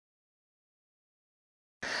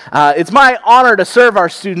It's my honor to serve our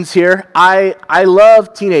students here. I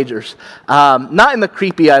love teenagers. Not in the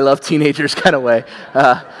creepy I love teenagers kind of way.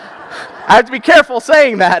 I have to be careful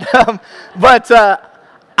saying that. But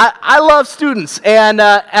I love students, and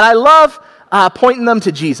I love pointing them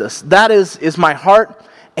to Jesus. That is my heart.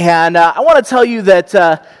 And I want to tell you that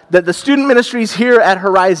the student ministries here at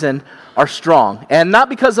Horizon are strong. And not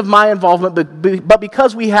because of my involvement, but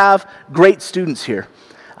because we have great students here.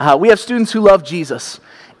 We have students who love Jesus.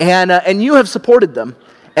 And you have supported them.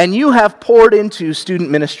 And you have poured into student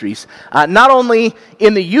ministries, not only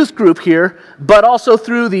in the youth group here, but also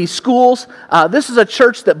through the schools. This is a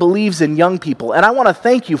church that believes in young people, and I want to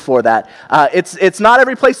thank you for that. It's not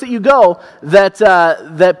every place that you go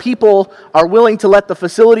that people are willing to let the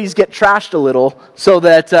facilities get trashed a little so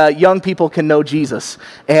that young people can know Jesus.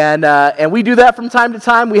 And we do that from time to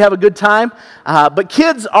time. We have a good time. But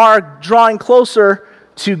kids are drawing closer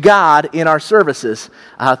to God in our services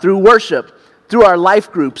through worship, through our life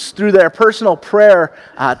groups, through their personal prayer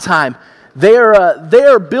time. They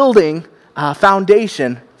are building a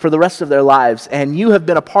foundation for the rest of their lives, and you have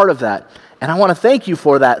been a part of that. And I want to thank you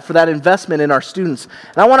for that investment in our students.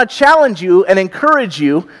 And I want to challenge you and encourage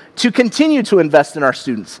you to continue to invest in our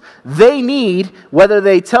students. They need, whether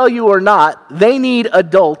they tell you or not, they need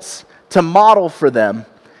adults to model for them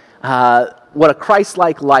what a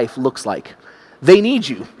Christ-like life looks like. They need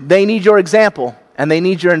you. They need your example. And they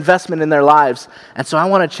need your investment in their lives. And so I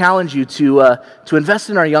want to challenge you to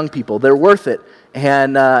invest in our young people. They're worth it.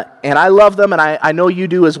 And I love them, and I know you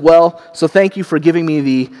do as well. So thank you for giving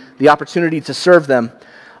me the opportunity to serve them.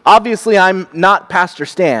 Obviously, I'm not Pastor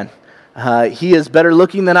Stan. He is better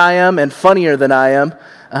looking than I am and funnier than I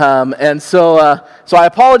am. So I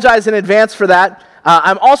apologize in advance for that.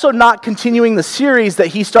 I'm also not continuing the series that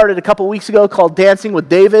he started a couple weeks ago called Dancing with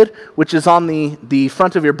David, which is on the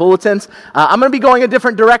front of your bulletins. I'm going to be going a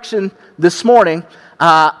different direction this morning.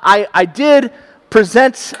 I did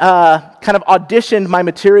present, kind of auditioned my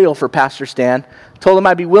material for Pastor Stan, told him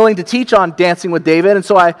I'd be willing to teach on Dancing with David, and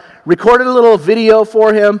so I recorded a little video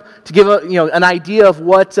for him to give an idea of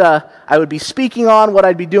what I would be speaking on, what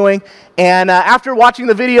I'd be doing. And after watching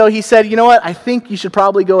the video, he said, "You know what? I think you should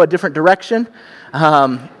probably go a different direction."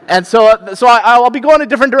 And so I'll be going a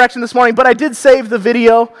different direction this morning, but I did save the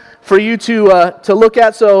video for you to look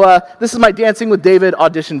at. So this is my Dancing with David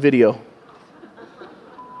audition video.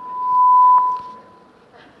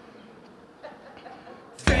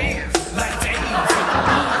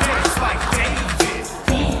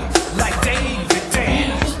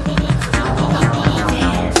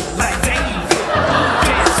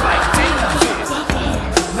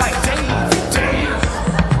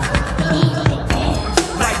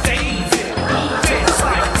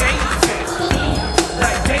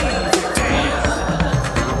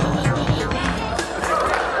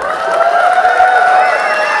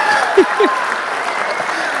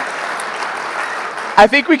 I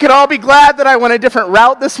think we can all be glad that I went a different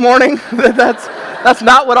route this morning. That's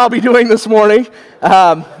not what I'll be doing this morning.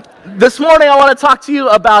 This morning I want to talk to you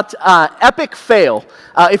about epic fail.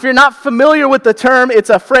 If you're not familiar with the term, it's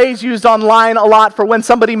a phrase used online a lot for when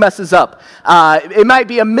somebody messes up. It might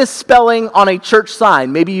be a misspelling on a church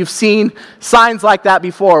sign. Maybe you've seen signs like that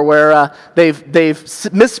before where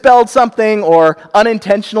they've misspelled something or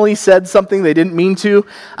unintentionally said something they didn't mean to.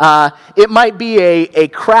 It might be a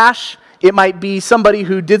crash. It might be somebody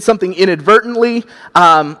who did something inadvertently.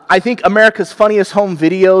 I think America's Funniest Home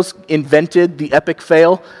Videos invented the epic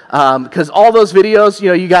fail because all those videos,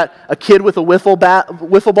 you got a kid with a wiffle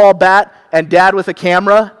ball bat and dad with a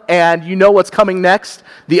camera, and you know what's coming next.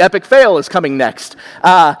 The epic fail is coming next.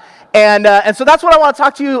 And so that's what I want to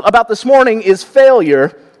talk to you about this morning is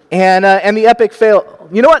failure and the epic fail.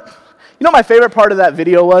 You know what? You know what my favorite part of that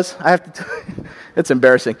video was? It's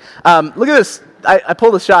embarrassing. Look at this. I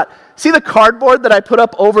pulled a shot. See the cardboard that I put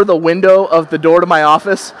up over the window of the door to my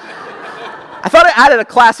office? I thought it added a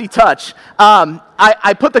classy touch.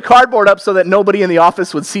 I put the cardboard up so that nobody in the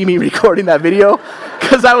office would see me recording that video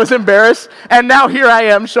because I was embarrassed. And now here I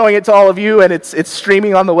am showing it to all of you, and it's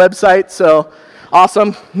streaming on the website. So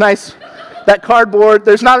awesome, nice. That cardboard,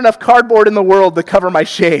 there's not enough cardboard in the world to cover my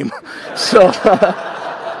shame. So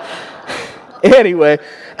anyway.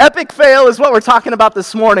 Epic fail is what we're talking about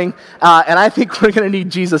this morning, and I think we're going to need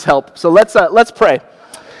Jesus' help. So let's pray.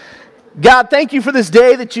 God, thank you for this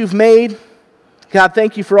day that you've made. God,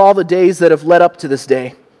 thank you for all the days that have led up to this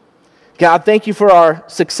day. God, thank you for our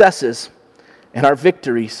successes and our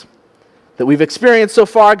victories that we've experienced so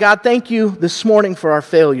far. God, thank you this morning for our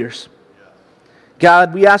failures.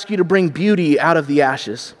 God, we ask you to bring beauty out of the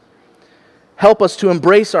ashes. Help us to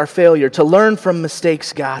embrace our failure, to learn from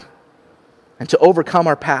mistakes, God. and to overcome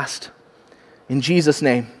our past. In Jesus'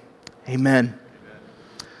 name, amen.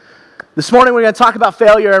 This morning we're going to talk about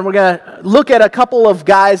failure, and we're going to look at a couple of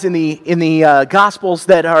guys in the Gospels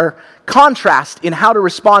that are contrast in how to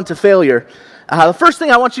respond to failure. The first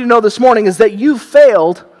thing I want you to know this morning is that you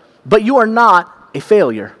failed, but you are not a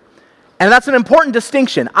failure. And that's an important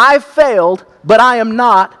distinction. I failed, but I am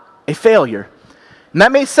not a failure. And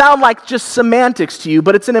that may sound like just semantics to you,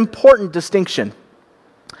 but it's an important distinction.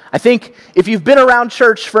 I think if you've been around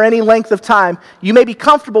church for any length of time, you may be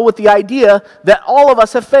comfortable with the idea that all of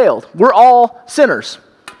us have failed. We're all sinners.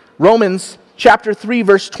 Romans chapter 3,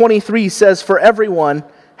 verse 23 says, "For everyone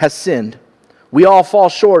has sinned. We all fall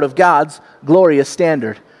short of God's glorious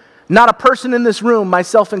standard." Not a person in this room,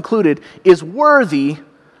 myself included, is worthy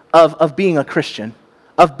of being a Christian,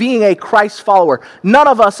 of being a Christ follower. None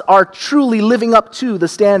of us are truly living up to the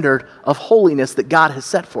standard of holiness that God has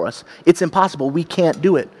set for us. It's impossible. We can't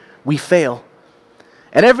do it. We fail.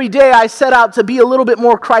 And every day I set out to be a little bit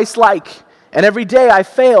more Christ-like, and every day I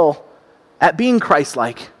fail at being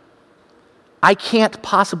Christ-like. I can't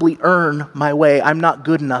possibly earn my way. I'm not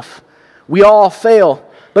good enough. We all fail,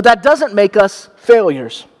 but that doesn't make us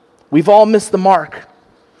failures. We've all missed the mark.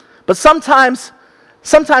 But sometimes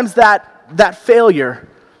that failure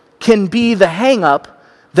can be the hang-up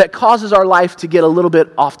that causes our life to get a little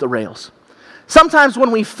bit off the rails. Sometimes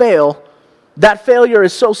when we fail, that failure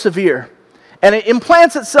is so severe, and it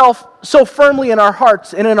implants itself so firmly in our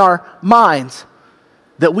hearts and in our minds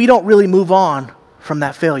that we don't really move on from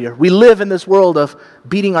that failure. We live in this world of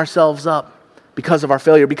beating ourselves up because of our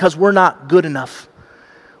failure, because we're not good enough.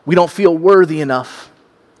 We don't feel worthy enough.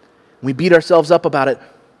 We beat ourselves up about it.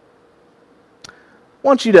 I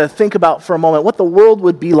want you to think about for a moment what the world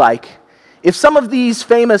would be like if some of these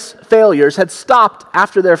famous failures had stopped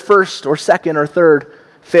after their first or second or third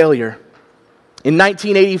failure. In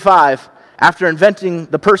 1985, after inventing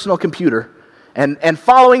the personal computer and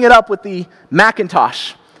following it up with the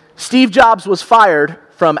Macintosh, Steve Jobs was fired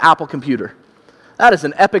from Apple Computer. That is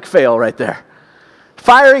an epic fail right there.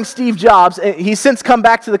 Firing Steve Jobs, he's since come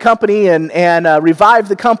back to the company and revived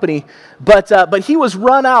the company, but he was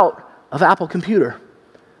run out of Apple Computer.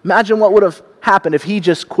 Imagine what would have happened if he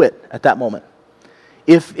just quit at that moment.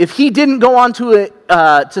 If he didn't go on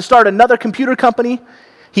to start another computer company,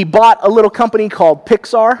 he bought a little company called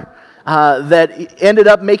Pixar that ended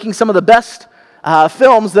up making some of the best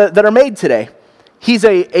films that are made today. He's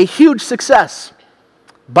a huge success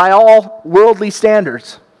by all worldly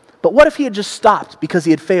standards. But what if he had just stopped because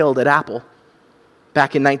he had failed at Apple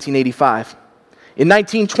back in 1985? In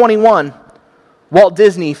 1921, Walt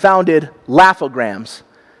Disney founded Laugh-O-Grams.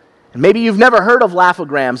 And maybe you've never heard of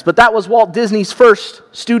Laugh-O-Grams, but that was Walt Disney's first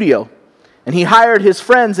studio. And he hired his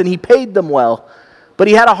friends and he paid them well. But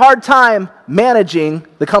he had a hard time managing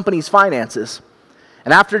the company's finances.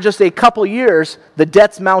 And after just a couple years, the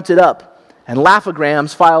debts mounted up, and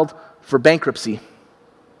Laugh-O-Grams filed for bankruptcy.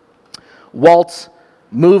 Walt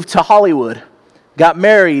moved to Hollywood, got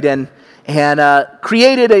married, and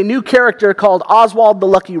created a new character called Oswald the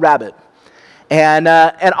Lucky Rabbit. And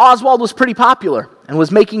Oswald was pretty popular and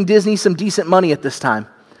was making Disney some decent money at this time.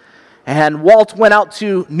 And Walt went out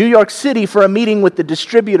to New York City for a meeting with the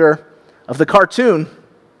distributor of the cartoon,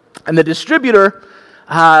 and the distributor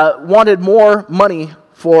wanted more money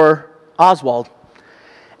for Oswald.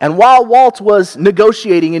 And while Walt was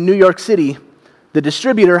negotiating in New York City, the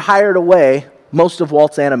distributor hired away most of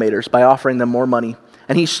Walt's animators by offering them more money,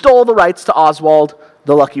 and he stole the rights to Oswald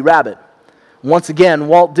the Lucky Rabbit. Once again,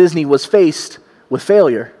 Walt Disney was faced with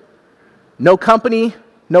failure. No company,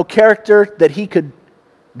 no character that he could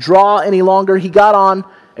draw any longer. He got on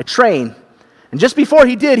a train, and just before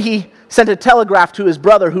he did, he sent a telegraph to his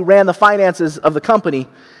brother who ran the finances of the company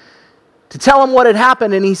to tell him what had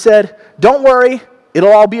happened, and he said, "Don't worry,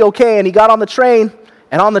 it'll all be okay." And he got on the train,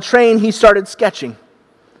 and on the train he started sketching.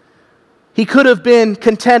 He could have been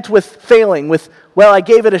content with failing, with, well, I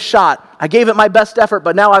gave it a shot. I gave it my best effort,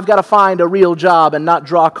 but now I've got to find a real job and not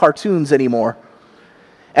draw cartoons anymore.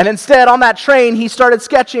 And instead, on that train, he started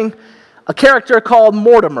sketching a character called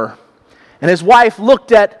Mortimer. And his wife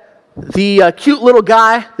looked at the cute little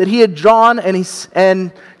guy that he had drawn,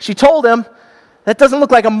 and she told him, "That doesn't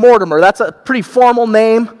look like a Mortimer. That's a pretty formal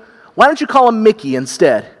name. Why don't you call him Mickey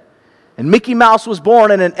instead?" And Mickey Mouse was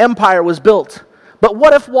born and an empire was built. But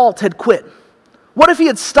what if Walt had quit? What if he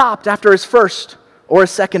had stopped after his first or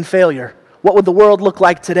his second failure? What would the world look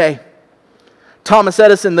like today? Thomas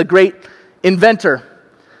Edison, the great inventor,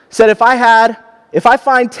 said, if I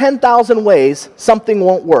find 10,000 ways something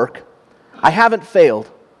won't work, I haven't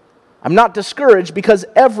failed. I'm not discouraged because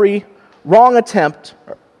every wrong attempt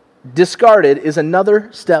discarded is another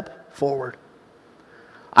step forward.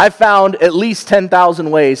 I've found at least 10,000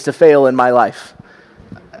 ways to fail in my life.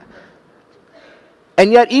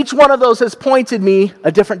 And yet each one of those has pointed me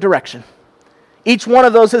a different direction. Each one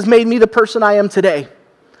of those has made me the person I am today.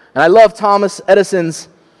 And I love Thomas Edison's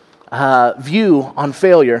view on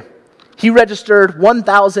failure. He registered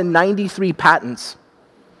 1,093 patents,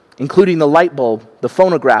 including the light bulb, the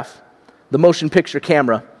phonograph, the motion picture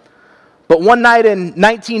camera. But one night in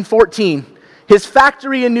 1914, his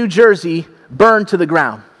factory in New Jersey burned to the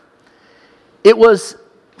ground. It was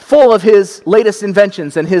full of his latest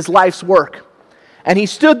inventions and his life's work. And he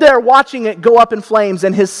stood there watching it go up in flames,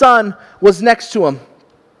 and his son was next to him.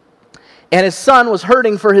 And his son was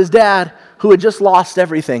hurting for his dad, who had just lost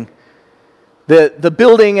everything. The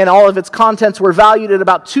building and all of its contents were valued at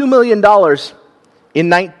about $2 million in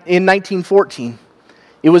 1914.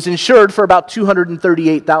 It was insured for about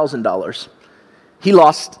 $238,000. He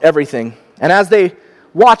lost everything. And as they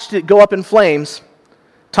watched it go up in flames,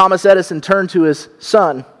 Thomas Edison turned to his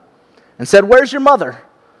son and said, "Where's your mother?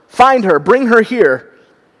 Find her, bring her here.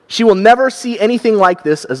 She will never see anything like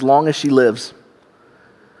this as long as she lives."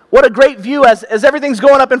 What a great view. As everything's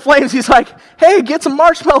going up in flames, he's like, "Hey, get some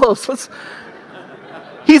marshmallows."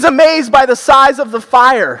 He's amazed by the size of the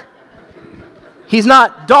fire. He's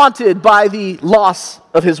not daunted by the loss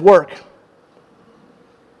of his work.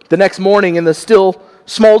 The next morning, in the still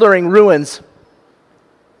smoldering ruins,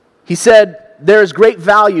 he said, "There is great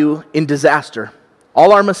value in disaster.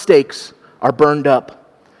 All our mistakes are burned up.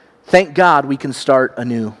 Thank God we can start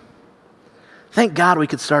anew." Thank God we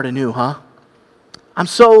could start anew, huh? I'm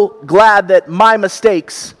so glad that my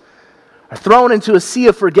mistakes are thrown into a sea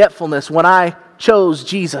of forgetfulness when I chose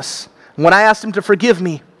Jesus. When I asked him to forgive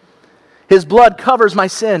me, his blood covers my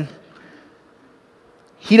sin.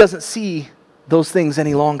 He doesn't see those things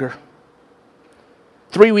any longer.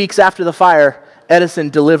 3 weeks after the fire, Edison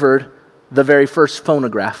delivered the very first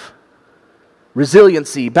phonograph.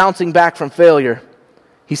 Resiliency, bouncing back from failure.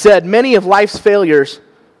 He said, "Many of life's failures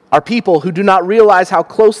are people who do not realize how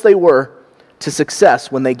close they were to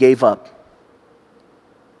success when they gave up."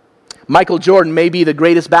 Michael Jordan may be the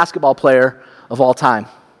greatest basketball player of all time.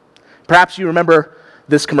 Perhaps you remember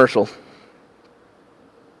this commercial.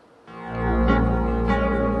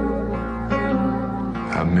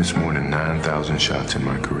 I've missed more than 9,000 shots in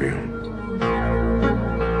my career.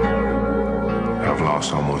 I've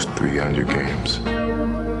lost almost 300 games.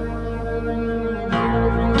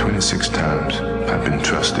 26 times I've been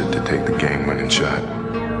trusted to take the game-winning shot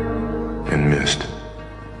and missed.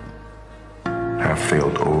 I've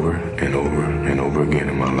failed over and over and over again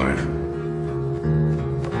in my life.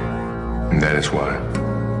 And that is why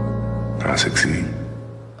I succeed.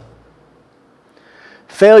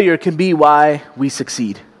 Failure can be why we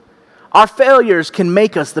succeed. Our failures can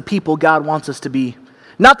make us the people God wants us to be.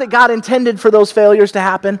 Not that God intended for those failures to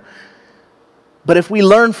happen, but if we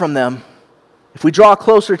learn from them, if we draw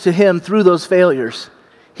closer to him through those failures,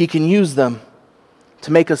 he can use them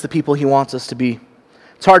to make us the people he wants us to be.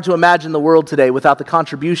 It's hard to imagine the world today without the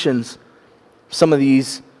contributions of some of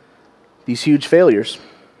these huge failures.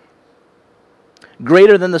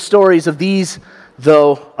 Greater than the stories of these,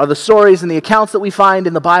 though, are the stories and the accounts that we find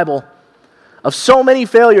in the Bible of so many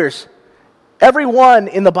failures. Everyone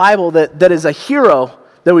in the Bible that is a hero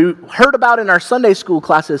that we heard about in our Sunday school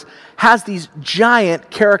classes has these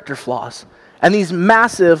giant character flaws and these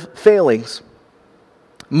massive failings.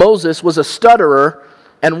 Moses was a stutterer,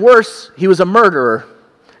 and worse, he was a murderer.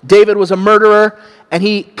 David was a murderer, and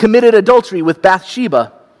he committed adultery with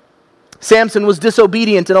Bathsheba. Samson was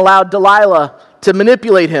disobedient and allowed Delilah to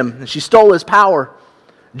manipulate him, and she stole his power.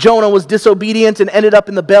 Jonah was disobedient and ended up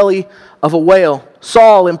in the belly of a whale.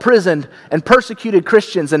 Saul imprisoned and persecuted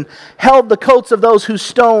Christians and held the coats of those who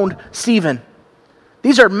stoned Stephen.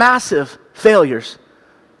 These are massive failures.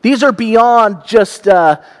 These are beyond just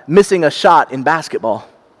missing a shot in basketball.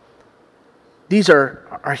 These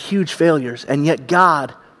are huge failures, and yet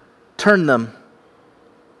God turned them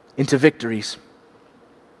into victories.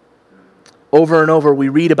 Over and over we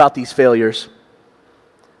read about these failures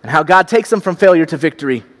and how God takes them from failure to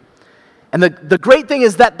victory. And the great thing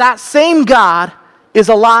is that same God is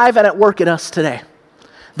alive and at work in us today.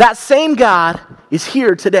 That same God is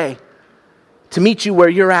here today to meet you where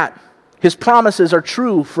you're at. His promises are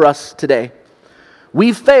true for us today.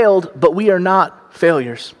 We've failed, but we are not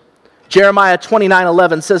failures. Jeremiah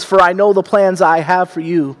 29:11 says, "For I know the plans I have for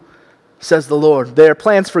you, says the Lord. They are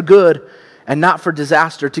plans for good and not for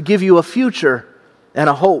disaster, to give you a future and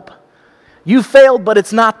a hope." You failed, but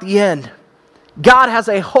it's not the end. God has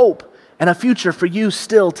a hope and a future for you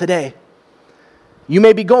still today. You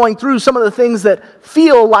may be going through some of the things that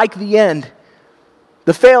feel like the end,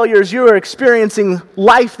 The failures you are experiencing,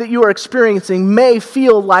 life that you are experiencing may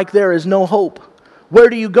feel like there is no hope. Where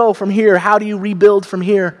do you go from here? How do you rebuild from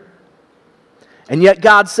here? And yet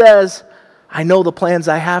God says, I know the plans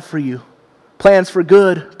I have for you. Plans for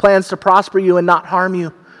good, plans to prosper you and not harm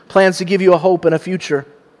you, plans to give you a hope and a future.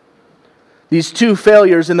 These two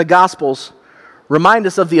failures in the Gospels remind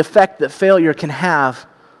us of the effect that failure can have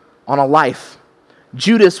on a life.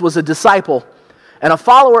 Judas was a disciple and a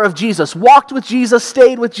follower of Jesus, walked with Jesus,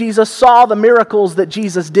 stayed with Jesus, saw the miracles that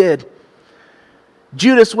Jesus did.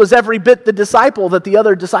 Judas was every bit the disciple that the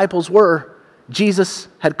other disciples were. Jesus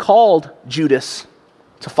had called Judas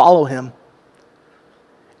to follow him.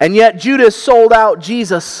 And yet Judas sold out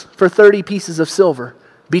Jesus for 30 pieces of silver,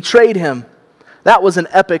 betrayed him. That was an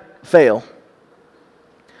epic fail.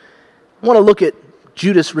 I want to look at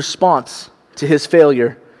Judas' response to his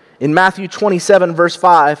failure. In Matthew 27, verse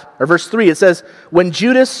 3, it says, when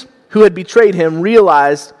Judas, who had betrayed him,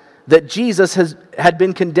 realized that Jesus had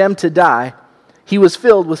been condemned to die, he was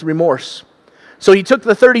filled with remorse. So he took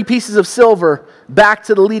the 30 pieces of silver back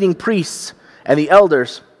to the leading priests and the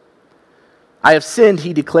elders. I have sinned,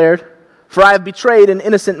 he declared, for I have betrayed an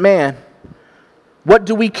innocent man. What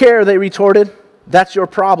do we care, they retorted. That's your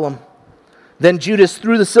problem. Then Judas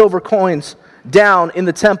threw the silver coins down in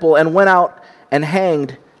the temple and went out and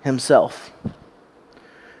hanged himself.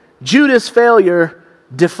 Judas' failure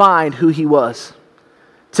defined who he was.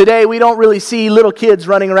 Today, we don't really see little kids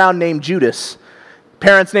running around named Judas.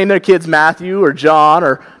 Parents name their kids Matthew or John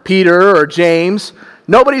or Peter or James.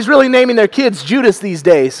 Nobody's really naming their kids Judas these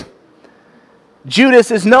days. Judas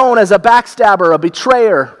is known as a backstabber, a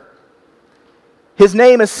betrayer. His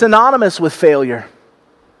name is synonymous with failure.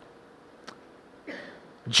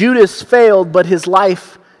 Judas failed, but his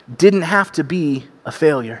life didn't have to be a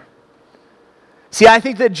failure. See, I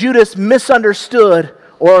think that Judas misunderstood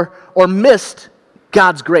or missed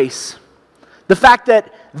God's grace. The fact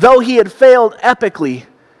that though he had failed epically,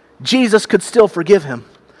 Jesus could still forgive him.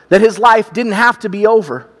 That his life didn't have to be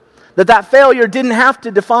over. That failure didn't have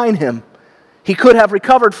to define him. He could have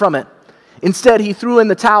recovered from it. Instead, he threw in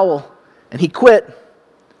the towel and he quit.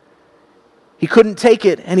 He couldn't take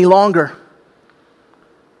it any longer.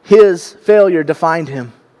 His failure defined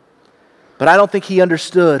him. But I don't think he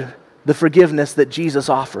understood the forgiveness that Jesus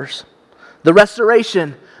offers, the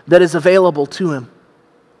restoration that is available to him.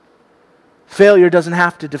 Failure doesn't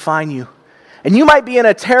have to define you. And you might be in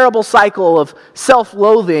a terrible cycle of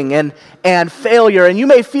self-loathing and failure, and you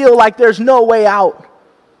may feel like there's no way out.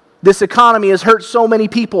 This economy has hurt so many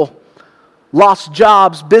people. Lost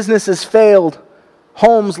jobs, businesses failed,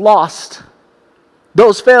 homes lost.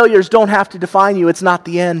 Those failures don't have to define you. It's not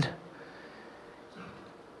the end.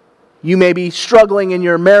 You may be struggling in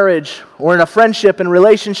your marriage or in a friendship and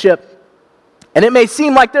relationship, and it may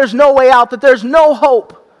seem like there's no way out, that there's no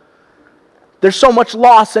hope. There's so much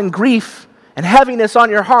loss and grief and heaviness on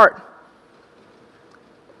your heart.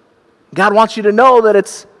 God wants you to know that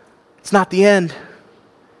it's not the end.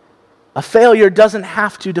 A failure doesn't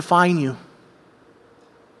have to define you.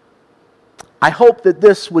 I hope that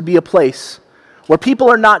this would be a place where people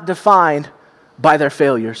are not defined by their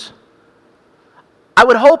failures. I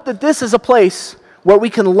would hope that this is a place where we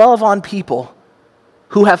can love on people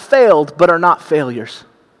who have failed but are not failures.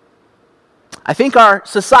 I think our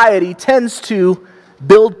society tends to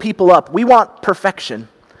build people up. We want perfection.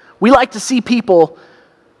 We like to see people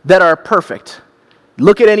that are perfect.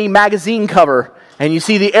 Look at any magazine cover and you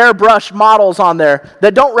see the airbrush models on there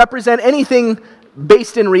that don't represent anything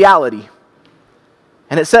based in reality.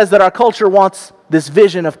 And it says that our culture wants this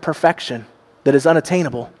vision of perfection that is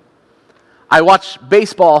unattainable. I watch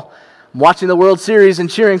baseball. I'm watching the World Series and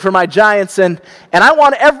cheering for my Giants, and I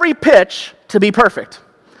want every pitch to be perfect.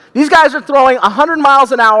 These guys are throwing 100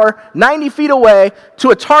 miles an hour, 90 feet away to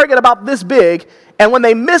a target about this big, and when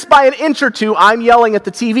they miss by an inch or two, I'm yelling at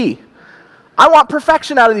the TV. I want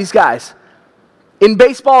perfection out of these guys. In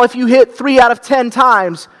baseball, if you hit 3 out of 10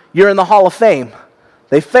 times, you're in the Hall of Fame.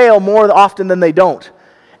 They fail more often than they don't.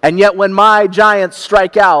 And yet when my Giants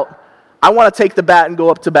strike out, I want to take the bat and go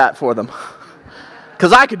up to bat for them.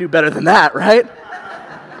 Because I could do better than that, right?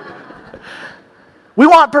 We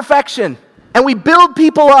want perfection. And we build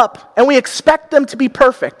people up, and we expect them to be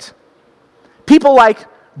perfect. People like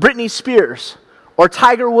Britney Spears or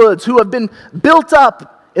Tiger Woods, who have been built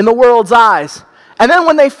up in the world's eyes. And then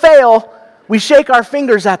when they fail, we shake our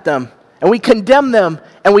fingers at them, and we condemn them,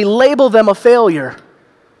 and we label them a failure.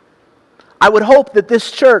 I would hope that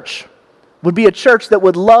this church would be a church that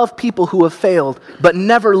would love people who have failed, but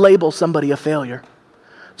never label somebody a failure.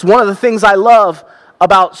 It's one of the things I love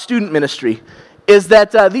about student ministry, is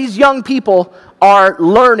that these young people are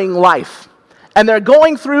learning life. And they're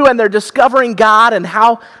going through and they're discovering God and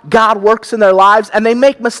how God works in their lives, and they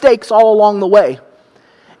make mistakes all along the way.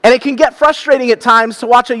 And it can get frustrating at times to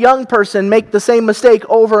watch a young person make the same mistake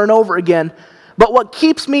over and over again. But what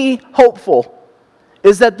keeps me hopeful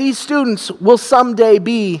is that these students will someday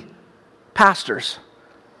be pastors,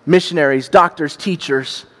 missionaries, doctors,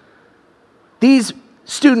 teachers. These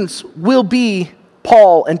students will be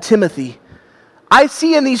Paul and Timothy. I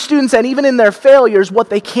see in these students, and even in their failures, what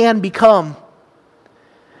they can become.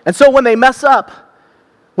 And so when they mess up,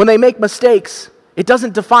 when they make mistakes, it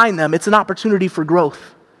doesn't define them. It's an opportunity for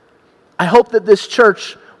growth. I hope that this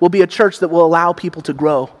church will be a church that will allow people to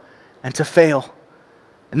grow and to fail,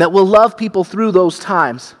 and that will love people through those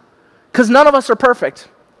times. Because none of us are perfect.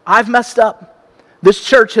 I've messed up. This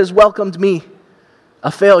church has welcomed me,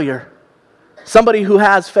 a failure, somebody who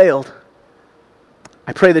has failed.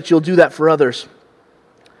 I pray that you'll do that for others.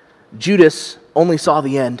 Judas only saw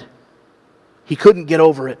the end. He couldn't get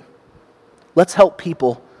over it. Let's help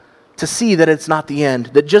people to see that it's not the end,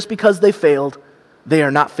 that just because they failed, they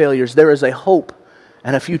are not failures. There is a hope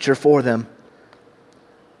and a future for them.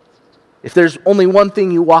 If there's only one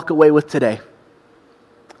thing you walk away with today,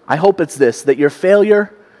 I hope it's this, that your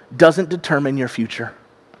failure doesn't determine your future.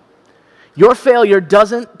 Your failure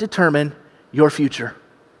doesn't determine your future.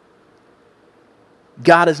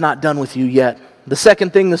 God is not done with you yet. The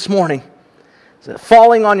second thing this morning is that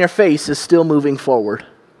falling on your face is still moving forward.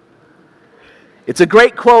 It's a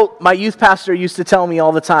great quote my youth pastor used to tell me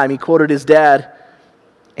all the time. He quoted his dad.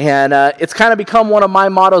 And it's kind of become one of my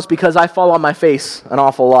mottos because I fall on my face an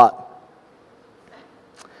awful lot.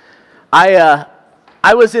 I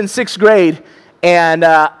was in 6th grade, and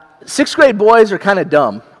 6th grade boys are kind of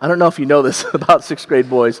dumb. I don't know if you know this about 6th grade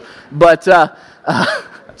boys, but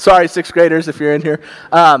sorry, 6th graders, if you're in here.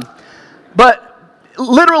 But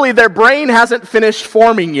literally, their brain hasn't finished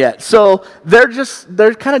forming yet, so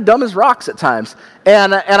they're kind of dumb as rocks at times.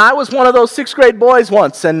 And I was one of those 6th grade boys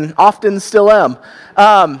once, and often still am.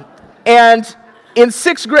 And in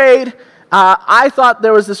 6th grade, I thought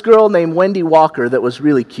there was this girl named Wendy Walker that was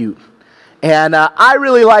really cute. And I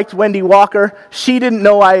really liked Wendy Walker. She didn't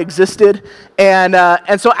know I existed. And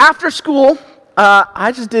so after school,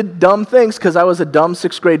 I just did dumb things because I was a dumb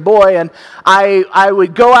 6th grade boy. And I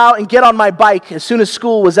would go out and get on my bike as soon as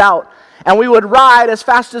school was out. And we would ride as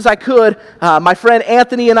fast as I could. My friend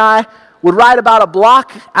Anthony and I would ride about a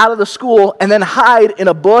block out of the school and then hide in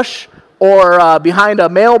a bush or behind a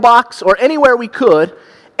mailbox or anywhere we could.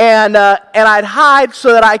 And I'd hide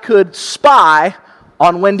so that I could spy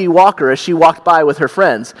on Wendy Walker as she walked by with her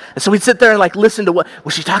friends. And so we'd sit there and listen to what,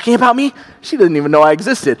 was she talking about me? She didn't even know I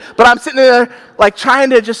existed. But I'm sitting there trying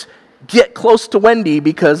to just get close to Wendy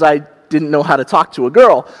because I didn't know how to talk to a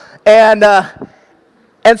girl. And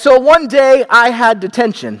so one day I had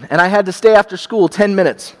detention and I had to stay after school 10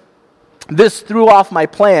 minutes. This threw off my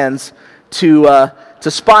plans to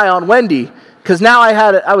spy on Wendy because now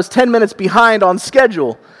I was 10 minutes behind on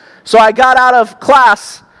schedule. So I got out of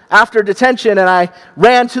class after detention, and I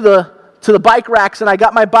ran to the bike racks, and I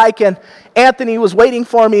got my bike, and Anthony was waiting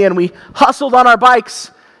for me, and we hustled on our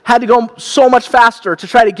bikes, had to go so much faster to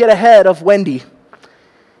try to get ahead of Wendy.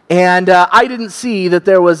 And I didn't see that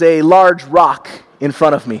there was a large rock in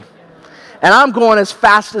front of me. And I'm going as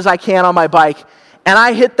fast as I can on my bike, and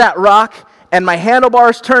I hit that rock, and my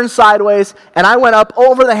handlebars turned sideways, and I went up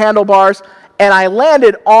over the handlebars, and I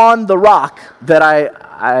landed on the rock that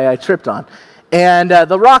I tripped on. And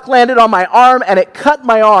the rock landed on my arm, and it cut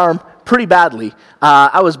my arm pretty badly.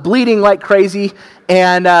 I was bleeding like crazy,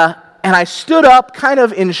 and I stood up kind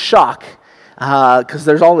of in shock because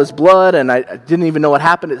there's all this blood, and I didn't even know what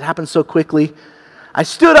happened. It happened so quickly. I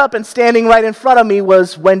stood up, and standing right in front of me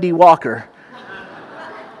was Wendy Walker.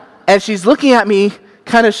 And she's looking at me,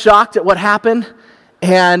 kind of shocked at what happened,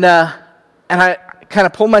 and I kind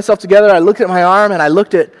of pulled myself together. I looked at my arm, and I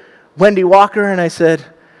looked at Wendy Walker, and I said,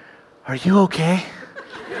 "Are you okay?"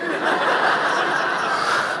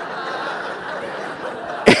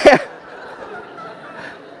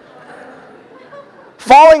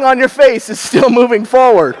 Falling on your face is still moving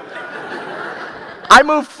forward. I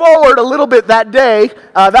moved forward a little bit that day.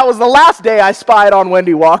 That was the last day I spied on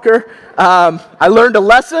Wendy Walker. I learned a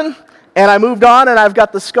lesson, and I moved on, and I've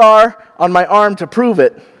got the scar on my arm to prove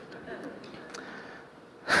it.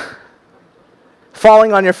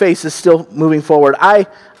 Falling on your face is still moving forward. I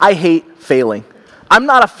hate failing. I'm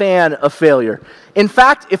not a fan of failure. In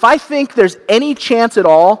fact, if I think there's any chance at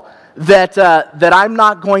all that I'm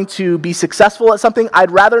not going to be successful at something,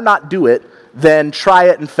 I'd rather not do it than try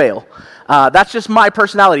it and fail. That's just my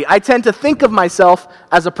personality. I tend to think of myself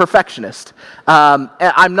as a perfectionist.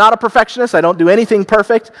 I'm not a perfectionist. I don't do anything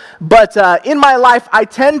perfect. But in my life, I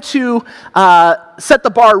tend to set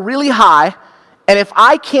the bar really high. And if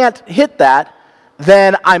I can't hit that,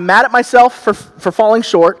 then I'm mad at myself for falling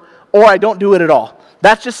short, or I don't do it at all.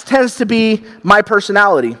 That just tends to be my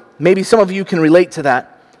personality. Maybe some of you can relate to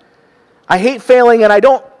that. I hate failing, and I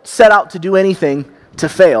don't set out to do anything to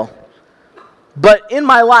fail. But in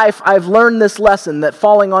my life, I've learned this lesson that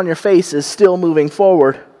falling on your face is still moving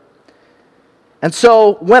forward. And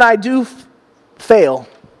so when I do fail,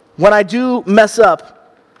 when I do mess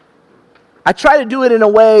up, I try to do it in a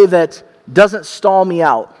way that doesn't stall me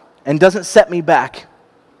out and doesn't set me back,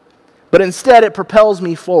 but instead it propels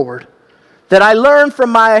me forward. That I learn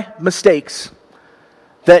from my mistakes,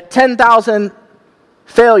 that 10,000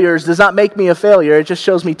 failures does not make me a failure, it just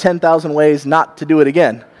shows me 10,000 ways not to do it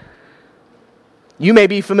again. You may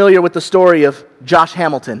be familiar with the story of Josh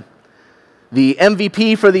Hamilton, the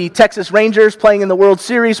MVP for the Texas Rangers playing in the World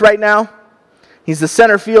Series right now. He's the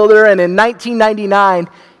center fielder, and in 1999,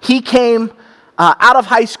 he came out of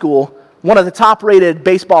high school one of the top-rated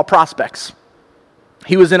baseball prospects.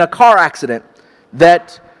 He was in a car accident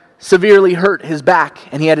that severely hurt his back,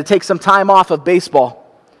 and he had to take some time off of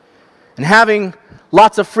baseball. And having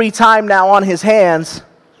lots of free time now on his hands,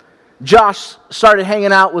 Josh started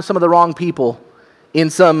hanging out with some of the wrong people in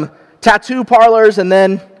some tattoo parlors and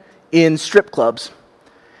then in strip clubs.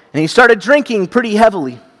 And he started drinking pretty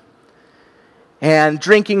heavily. And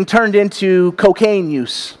drinking turned into cocaine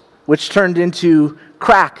use, which turned into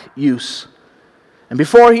crack use. And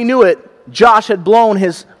before he knew it, Josh had blown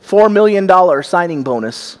his $4 million signing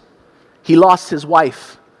bonus. He lost his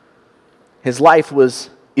wife. His life was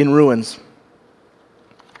in ruins.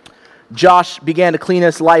 Josh began to clean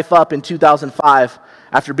his life up in 2005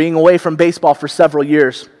 after being away from baseball for several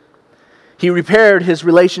years. He repaired his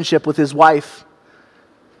relationship with his wife.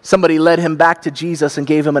 Somebody led him back to Jesus and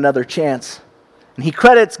gave him another chance. And he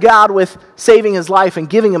credits God with saving his life and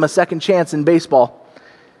giving him a second chance in baseball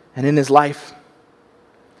and in his life.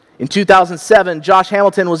 In 2007, Josh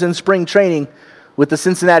Hamilton was in spring training with the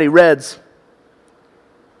Cincinnati Reds.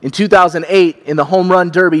 In 2008, in the home run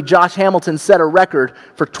derby, Josh Hamilton set a record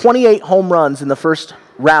for 28 home runs in the first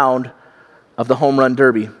round of the home run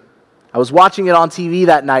derby. I was watching it on TV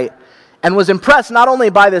that night and was impressed not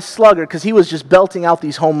only by this slugger, because he was just belting out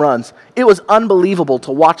these home runs. It was unbelievable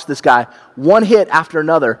to watch this guy, one hit after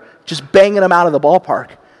another, just banging them out of the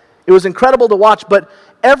ballpark. It was incredible to watch, but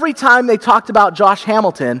every time they talked about Josh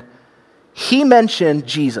Hamilton, he mentioned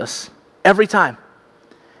Jesus. Every time.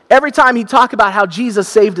 Every time he talked about how Jesus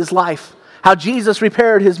saved his life, how Jesus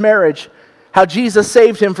repaired his marriage, how Jesus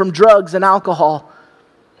saved him from drugs and alcohol.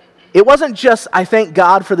 It wasn't just, I thank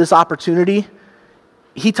God for this opportunity.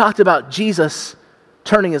 He talked about Jesus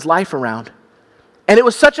turning his life around. And it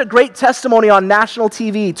was such a great testimony on national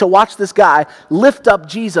TV to watch this guy lift up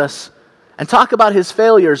Jesus and talk about his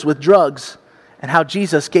failures with drugs and how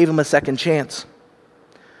Jesus gave him a second chance.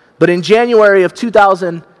 But in January of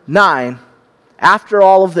 2009, after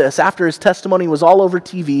all of this, after his testimony was all over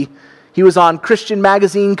TV, he was on Christian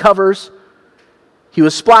magazine covers, he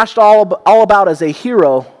was splashed all about as a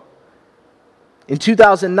hero. In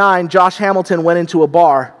 2009, Josh Hamilton went into a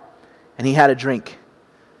bar and he had a drink.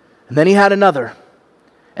 And then he had another.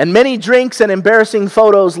 And many drinks and embarrassing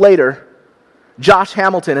photos later, Josh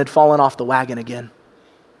Hamilton had fallen off the wagon again.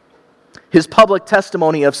 His public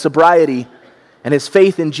testimony of sobriety and his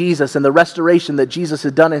faith in Jesus and the restoration that Jesus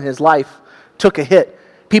had done in his life took a hit.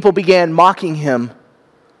 People began mocking him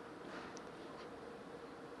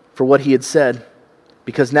for what he had said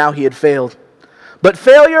because now he had failed. But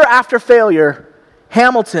failure after failure,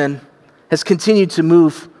 Hamilton has continued to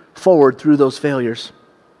move forward through those failures.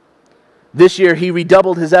 This year, he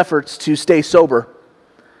redoubled his efforts to stay sober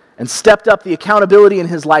and stepped up the accountability in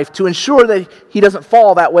his life to ensure that he doesn't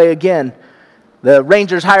fall that way again. The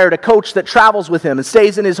Rangers hired a coach that travels with him and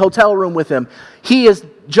stays in his hotel room with him.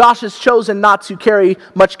 Josh has chosen not to carry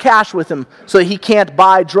much cash with him so that he can't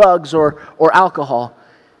buy drugs or alcohol.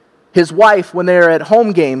 His wife, when they're at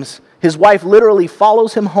home games, his wife literally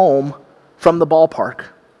follows him home from the ballpark.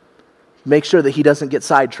 Make sure that he doesn't get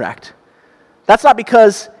sidetracked. That's not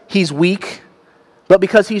because he's weak, but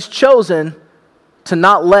because he's chosen to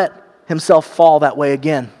not let himself fall that way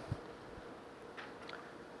again.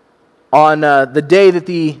 On the day that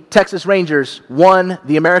the Texas Rangers won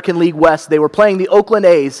the American League West, they were playing the Oakland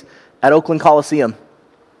A's at Oakland Coliseum.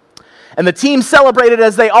 And the team celebrated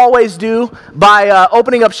as they always do by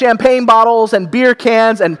opening up champagne bottles and beer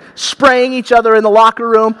cans and spraying each other in the locker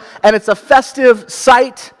room. And it's a festive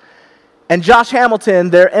sight. And Josh Hamilton,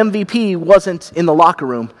 their MVP, wasn't in the locker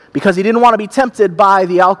room because he didn't want to be tempted by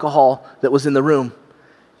the alcohol that was in the room.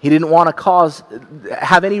 He didn't want to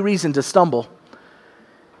have any reason to stumble.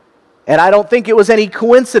 And I don't think it was any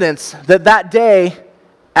coincidence that that day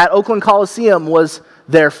at Oakland Coliseum was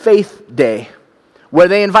their faith day, where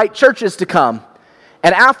they invite churches to come.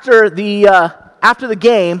 And after the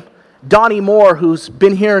game, Donnie Moore, who's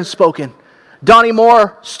been here and spoken, Donnie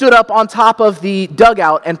Moore stood up on top of the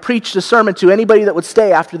dugout and preached a sermon to anybody that would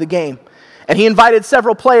stay after the game. And he invited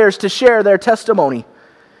several players to share their testimony.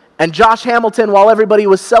 And Josh Hamilton, while everybody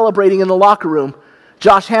was celebrating in the locker room,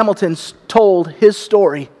 Josh Hamilton told his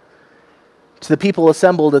story to the people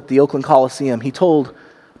assembled at the Oakland Coliseum. He told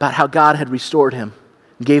about how God had restored him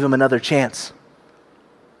and gave him another chance.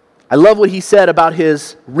 I love what he said about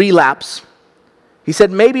his relapse. He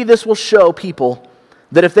said, maybe this will show people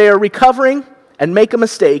that if they are recovering and make a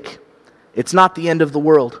mistake, it's not the end of the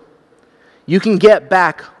world. You can get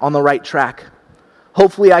back on the right track.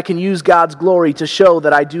 Hopefully I can use God's glory to show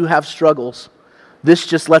that I do have struggles. This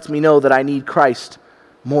just lets me know that I need Christ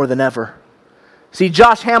more than ever. See,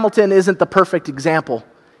 Josh Hamilton isn't the perfect example.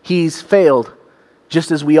 He's failed,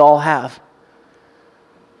 just as we all have.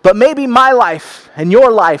 But maybe my life and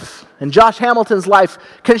your life and Josh Hamilton's life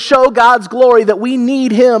can show God's glory that we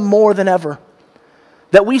need Him more than ever.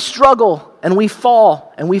 That we struggle and we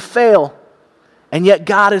fall and we fail, and yet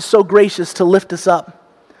God is so gracious to lift us up.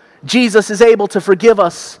 Jesus is able to forgive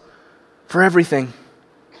us for everything.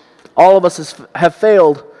 All of us have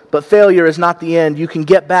failed, but failure is not the end. You can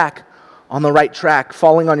get back on the right track.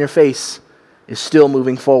 Falling on your face is still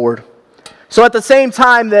moving forward. So at the same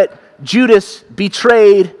time that Judas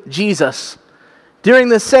betrayed Jesus, during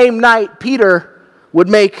the same night, Peter would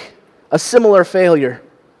make a similar failure.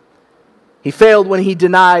 He failed when he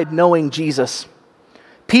denied knowing Jesus.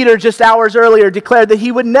 Peter, just hours earlier, declared that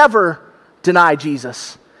he would never deny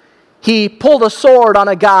Jesus. He pulled a sword on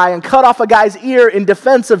a guy and cut off a guy's ear in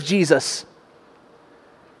defense of Jesus.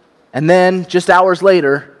 And then, just hours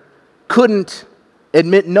later, couldn't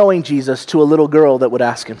admit knowing Jesus to a little girl that would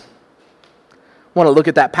ask him. I want to look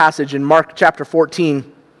at that passage in Mark chapter 14.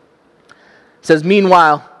 It says,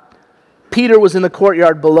 meanwhile, Peter was in the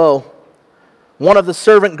courtyard below. One of the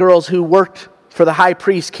servant girls who worked for the high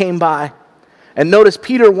priest came by and noticed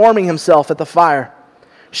Peter warming himself at the fire.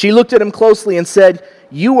 She looked at him closely and said,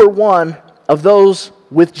 you were one of those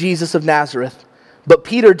with Jesus of Nazareth. But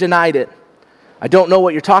Peter denied it. I don't know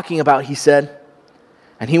what you're talking about, he said.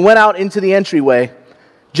 And he went out into the entryway.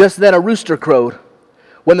 Just then a rooster crowed.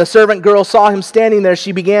 When the servant girl saw him standing there,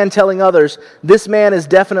 she began telling others, this man is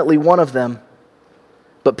definitely one of them.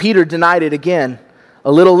 But Peter denied it again.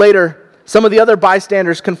 A little later, some of the other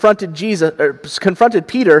bystanders confronted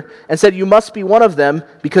Peter and said, you must be one of them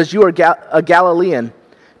because you are a Galilean.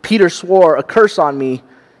 Peter swore, a curse on me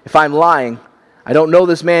if I'm lying. I don't know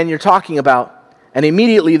this man you're talking about. And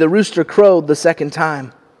immediately the rooster crowed the second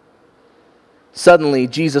time. Suddenly,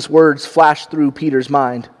 Jesus' words flashed through Peter's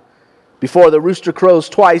mind. Before the rooster crows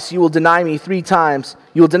twice, you will deny me 3 times.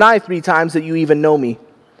 You will deny 3 times that you even know me.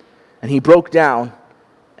 And he broke down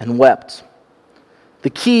and wept. The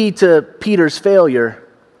key to Peter's failure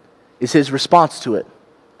is his response to it.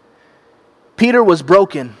 Peter was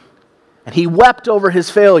broken, and he wept over his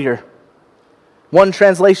failure. One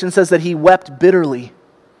translation says that he wept bitterly.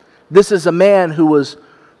 This is a man who was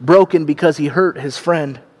broken because he hurt his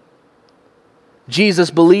friend. Jesus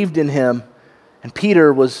believed in him, and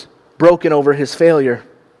Peter was broken over his failure.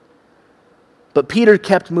 But Peter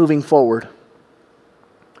kept moving forward.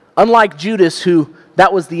 Unlike Judas, who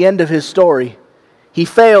that was the end of his story, he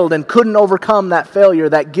failed and couldn't overcome that failure,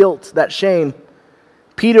 that guilt, that shame.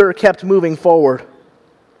 Peter kept moving forward.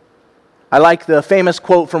 I like the famous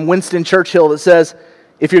quote from Winston Churchill that says,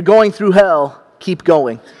 if you're going through hell, keep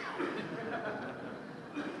going.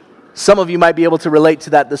 Some of you might be able to relate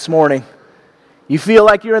to that this morning. You feel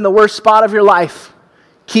like you're in the worst spot of your life.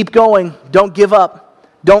 Keep going. Don't give up.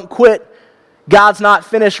 Don't quit. God's not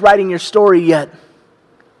finished writing your story yet.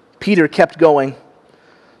 Peter kept going.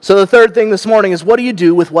 So the third thing this morning is, what do you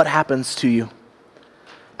do with what happens to you?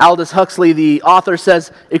 Aldous Huxley, the author,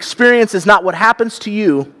 says, experience is not what happens to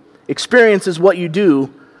you. Experience is what you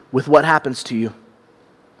do with what happens to you.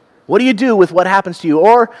 What do you do with what happens to you?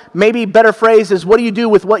 Or maybe better phrase is, what do you do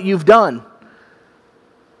with what you've done?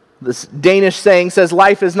 This Danish saying says,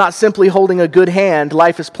 life is not simply holding a good hand.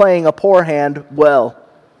 Life is playing a poor hand well.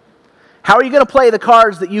 How are you going to play the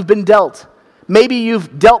cards that you've been dealt? Maybe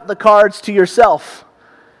you've dealt the cards to yourself.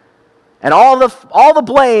 And all the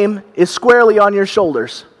blame is squarely on your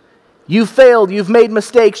shoulders. You've failed. You've made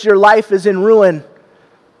mistakes. Your life is in ruin.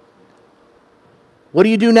 What do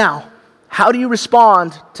you do now? How do you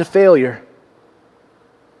respond to failure?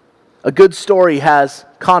 A good story has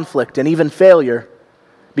conflict and even failure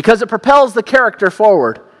because it propels the character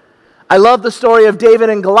forward. I love the story of David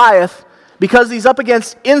and Goliath because he's up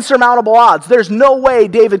against insurmountable odds. There's no way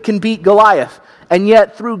David can beat Goliath, and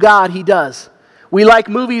yet through God he does. We like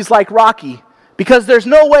movies like Rocky because there's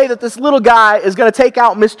no way that this little guy is going to take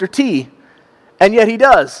out Mr. T, and yet he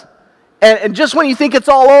does. And just when you think it's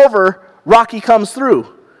all over, Rocky comes through.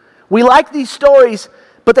 We like these stories,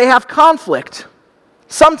 but they have conflict.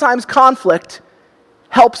 Sometimes conflict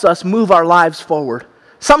helps us move our lives forward.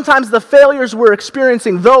 Sometimes the failures we're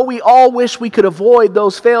experiencing, though we all wish we could avoid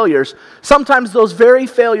those failures, sometimes those very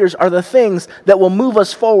failures are the things that will move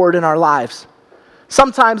us forward in our lives.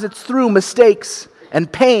 Sometimes it's through mistakes and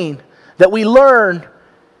pain that we learn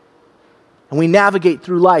and we navigate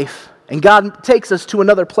through life. And God takes us to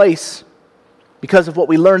another place because of what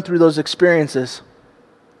we learned through those experiences.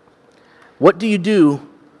 What do you do?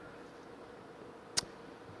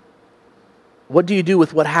 What do you do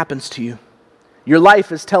with what happens to you? Your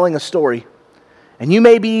life is telling a story. And you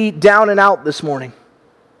may be down and out this morning.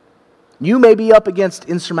 You may be up against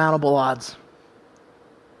insurmountable odds.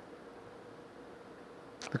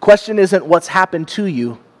 The question isn't what's happened to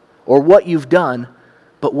you or what you've done,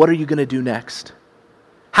 but what are you going to do next?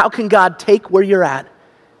 How can God take where you're at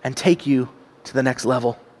and take you to the next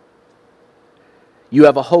level? You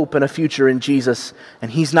have a hope and a future in Jesus, and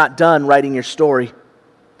He's not done writing your story.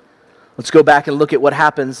 Let's go back and look at what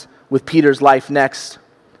happens with Peter's life next.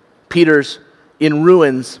 Peter's in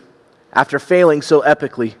ruins after failing so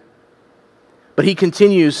epically. But he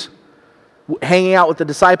continues hanging out with the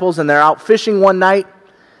disciples, and they're out fishing one night,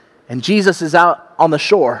 and Jesus is out on the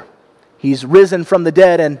shore. He's risen from the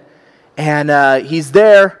dead, and he's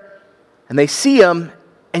there, and they see him,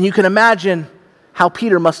 and you can imagine how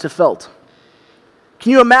Peter must have felt.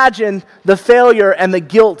 Can you imagine the failure and the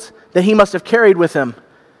guilt that he must have carried with him?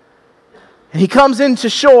 And he comes into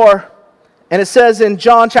shore, and it says in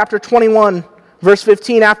John chapter 21, verse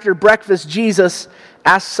 15, after breakfast, Jesus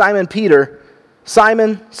asked Simon Peter,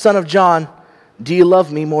 "Simon, son of John, do you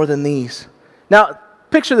love me more than these?" Now,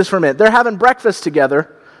 picture this for a minute. They're having breakfast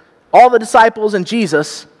together, all the disciples and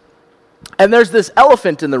Jesus, and there's this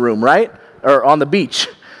elephant in the room, right? Or on the beach.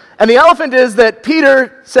 And the elephant is that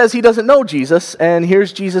Peter says he doesn't know Jesus, and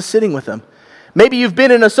here's Jesus sitting with him. Maybe you've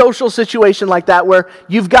been in a social situation like that where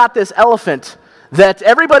you've got this elephant that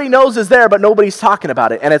everybody knows is there, but nobody's talking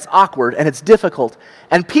about it, and it's awkward, and it's difficult.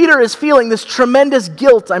 And Peter is feeling this tremendous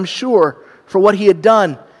guilt, I'm sure, for what he had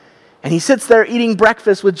done. And he sits there eating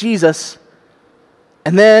breakfast with Jesus,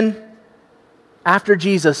 and then after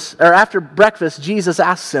breakfast, Jesus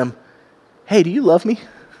asks him, "Hey, do you love me?"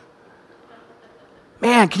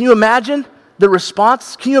 Man, can you imagine the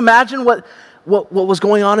response? Can you imagine what was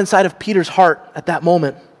going on inside of Peter's heart at that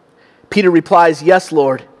moment? Peter replies, "Yes,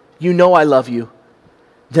 Lord, you know I love you."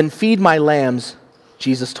 "Then feed my lambs,"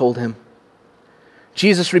 Jesus told him.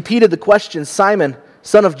 Jesus repeated the question, "Simon,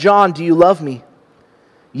 son of John, do you love me?"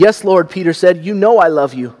 "Yes, Lord," Peter said, "you know I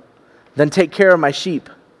love you." "Then take care of my sheep,"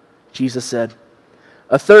 Jesus said.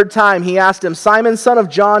 A third time he asked him, "Simon, son of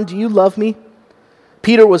John, do you love me?"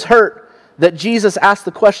 Peter was hurt that Jesus asked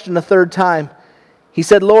the question a third time. He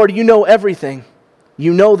said, "Lord, you know everything.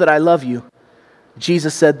 You know that I love you."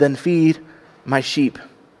 Jesus said, "Then feed my sheep."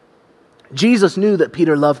 Jesus knew that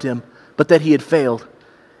Peter loved him, but that he had failed.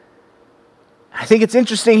 I think it's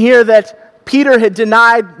interesting here that Peter had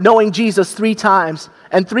denied knowing Jesus 3 times,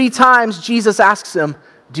 and 3 times Jesus asks him,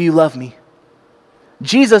 "Do you love me?"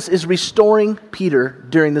 Jesus is restoring Peter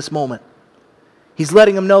during this moment. He's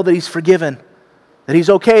letting him know that he's forgiven, that he's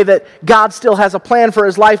okay, that God still has a plan for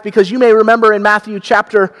his life, because you may remember in Matthew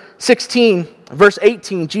chapter 16, verse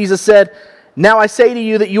 18, Jesus said, "Now I say to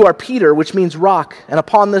you that you are Peter," which means rock, "and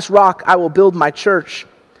upon this rock I will build my church,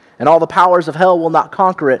 and all the powers of hell will not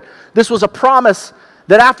conquer it." This was a promise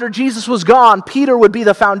that after Jesus was gone, Peter would be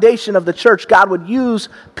the foundation of the church. God would use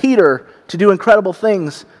Peter to do incredible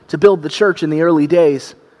things to build the church in the early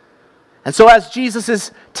days. And so as Jesus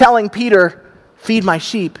is telling Peter, "Feed my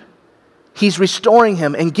sheep," he's restoring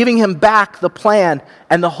him and giving him back the plan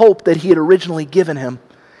and the hope that he had originally given him.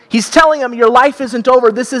 He's telling him, your life isn't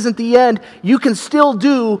over. This isn't the end. You can still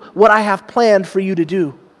do what I have planned for you to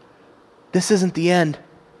do. This isn't the end.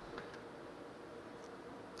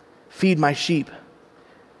 Feed my sheep.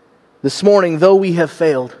 This morning, though we have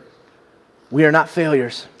failed, we are not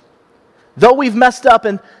failures. Though we've messed up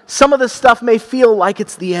and some of this stuff may feel like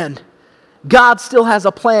it's the end, God still has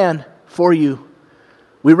a plan for you.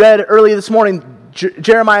 We read earlier this morning,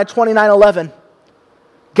 Jeremiah 29:11.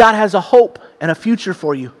 God has a hope and a future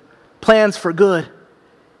for you, plans for good.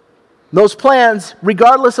 Those plans,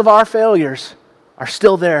 regardless of our failures, are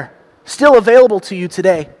still there, still available to you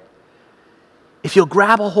today. If you'll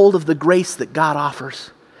grab a hold of the grace that God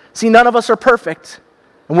offers. See, none of us are perfect,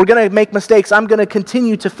 and we're going to make mistakes. I'm going to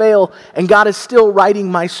continue to fail, and God is still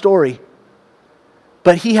writing my story.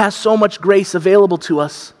 But He has so much grace available to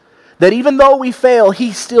us that even though we fail,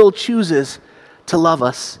 He still chooses to love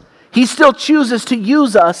us. He still chooses to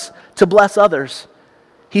use us to bless others.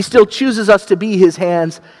 He still chooses us to be His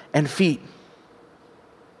hands and feet.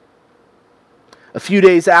 A few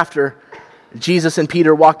days after, Jesus and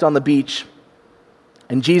Peter walked on the beach,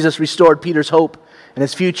 and Jesus restored Peter's hope and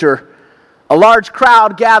his future. A large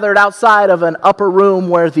crowd gathered outside of an upper room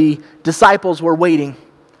where the disciples were waiting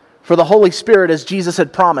for the Holy Spirit as Jesus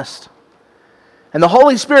had promised. And the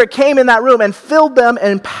Holy Spirit came in that room and filled them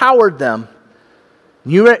and empowered them.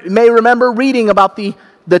 You may remember reading about the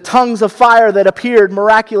tongues of fire that appeared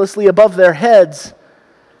miraculously above their heads,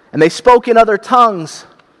 and they spoke in other tongues.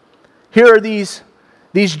 Here are these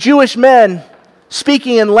Jewish men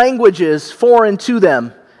speaking in languages foreign to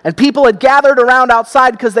them. And people had gathered around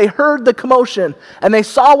outside because they heard the commotion and they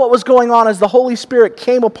saw what was going on as the Holy Spirit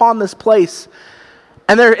came upon this place.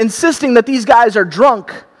 And they're insisting that these guys are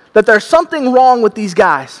drunk, that there's something wrong with these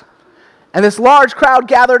guys. And this large crowd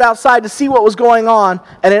gathered outside to see what was going on.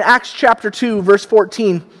 And in Acts chapter 2, verse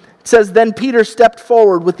 14, it says, "Then Peter stepped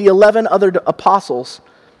forward with the 11 other apostles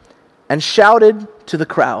and shouted to the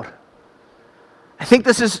crowd." I think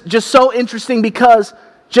this is just so interesting because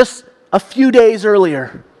just a few days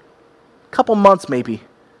earlier, a couple months maybe,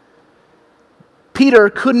 Peter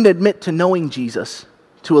couldn't admit to knowing Jesus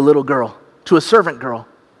to a little girl, to a servant girl.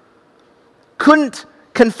 Couldn't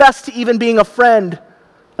confess to even being a friend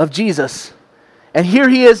of Jesus. And here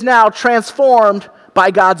he is now transformed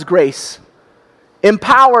by God's grace,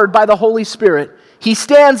 empowered by the Holy Spirit. He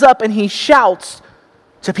stands up and he shouts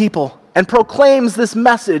to people and proclaims this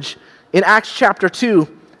message in Acts chapter 2.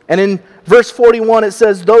 And in verse 41 it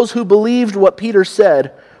says, "Those who believed what Peter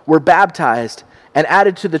said were baptized and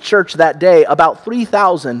added to the church that day, about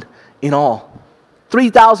 3,000 in all."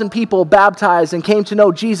 3,000 people baptized and came to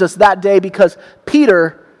know Jesus that day because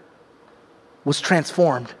Peter was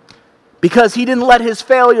transformed. Because he didn't let his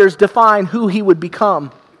failures define who he would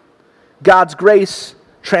become. God's grace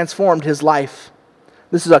transformed his life.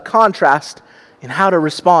 This is a contrast in how to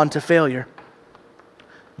respond to failure.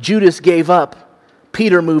 Judas gave up.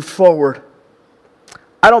 Peter moved forward.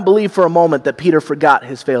 I don't believe for a moment that Peter forgot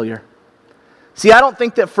his failure. See, I don't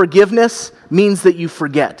think that forgiveness means that you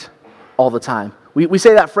forget all the time. We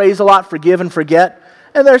say that phrase a lot, forgive and forget,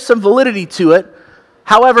 and there's some validity to it.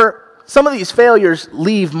 However, some of these failures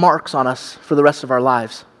leave marks on us for the rest of our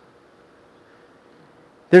lives.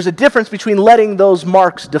 There's a difference between letting those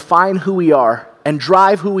marks define who we are and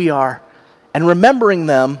drive who we are and remembering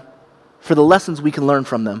them for the lessons we can learn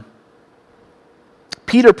from them.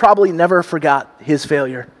 Peter probably never forgot his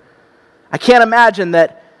failure. I can't imagine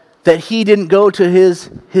that he didn't go to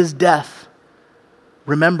his death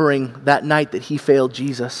remembering that night that he failed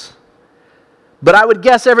Jesus. But I would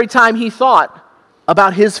guess every time he thought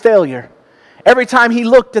about his failure, every time he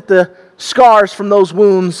looked at the scars from those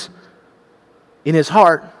wounds in his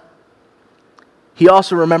heart, he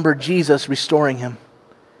also remembered Jesus restoring him,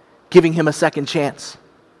 giving him a second chance.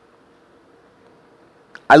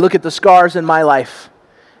 I look at the scars in my life,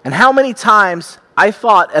 and how many times I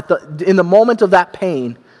thought in the moment of that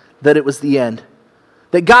pain that it was the end.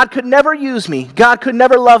 That God could never use me. God could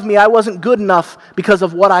never love me. I wasn't good enough because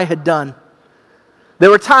of what I had done. There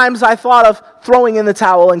were times I thought of throwing in the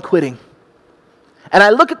towel and quitting. And I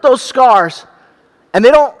look at those scars, and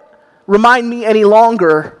they don't remind me any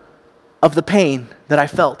longer of the pain that I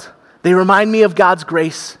felt. They remind me of God's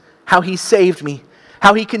grace, how He saved me,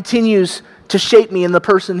 how He continues to shape me in the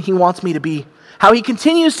person He wants me to be, how He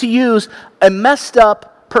continues to use a messed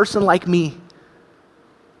up person like me.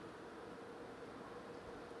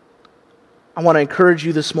 I want to encourage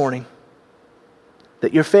you this morning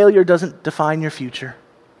that your failure doesn't define your future.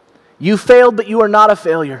 You failed, but you are not a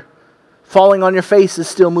failure. Falling on your face is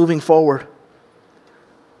still moving forward.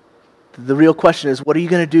 The real question is, what are you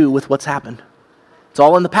going to do with what's happened? It's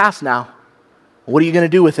all in the past now. What are you going to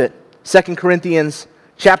do with it? 2 Corinthians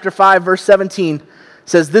chapter 5, verse 17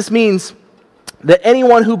 says, "This means that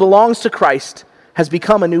anyone who belongs to Christ has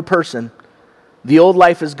become a new person. The old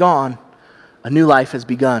life is gone, a new life has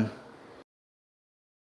begun."